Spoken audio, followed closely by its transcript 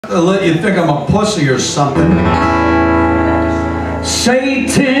to let you think I'm a pussy or something.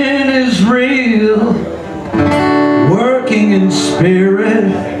 Satan is real, working in spirit.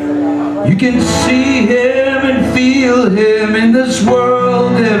 You can see him and feel him in this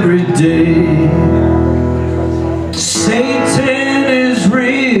world every day. Satan is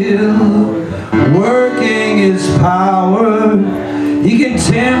real, working his power. He can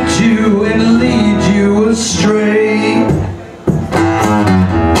tempt you and lead you astray.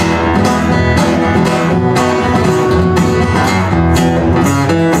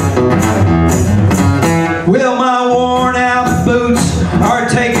 Well, my worn out boots are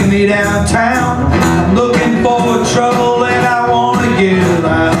taking me downtown. I'm looking for trouble and I want to get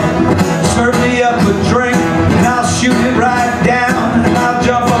out. Serve me up a drink and I'll shoot it right down. And I'll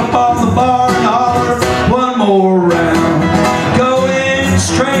jump up on the bar and holler one more round. Going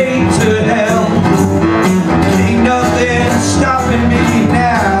straight to hell, ain't nothing stopping me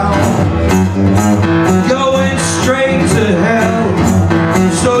now. Going straight to hell,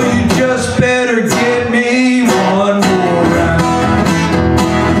 so you just better get me one more round.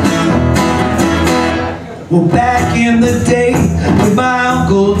 Well, back in the day with my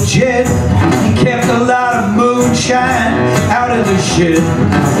Uncle Jed, he kept a lot of moonshine out of the shed.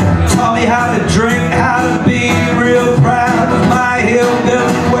 Taught me how to drink, how to be real proud of my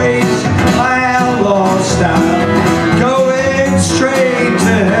hillbilly ways, my outlaw style. Going straight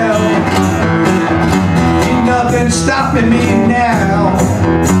to hell, ain't nothing stopping me now.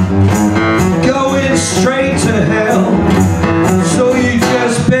 Going straight to hell, so you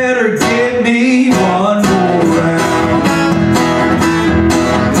just better get me one more round.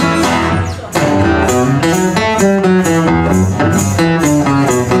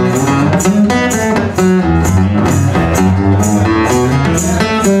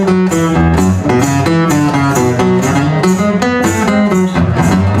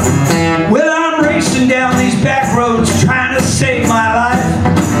 Well, I'm racing down these back roads trying to save my life.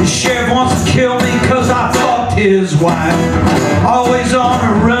 The sheriff wants to kill me cause I fucked his wife. Always on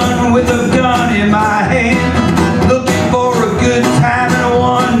a run with a gun in my hand, looking for a good time and a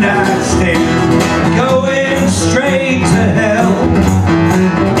one-night stand. Going straight to hell,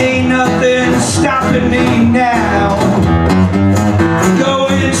 ain't nothing stopping me now.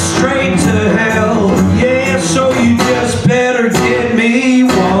 Going straight to hell, yeah, so you just better get me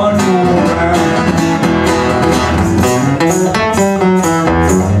one more round.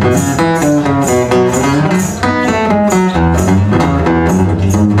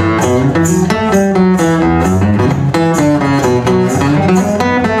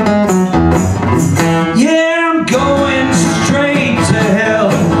 Yeah, I'm going straight to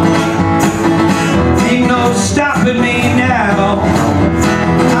hell, ain't no stopping me now.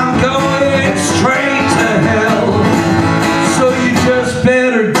 I'm going straight to hell, so you just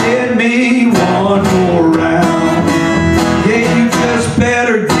better get me one more round. Yeah, you just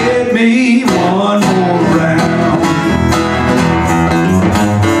better get me one more round.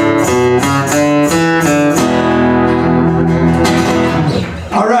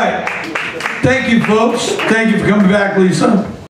 All right. Thank you, folks. Thank you for coming back, Lisa.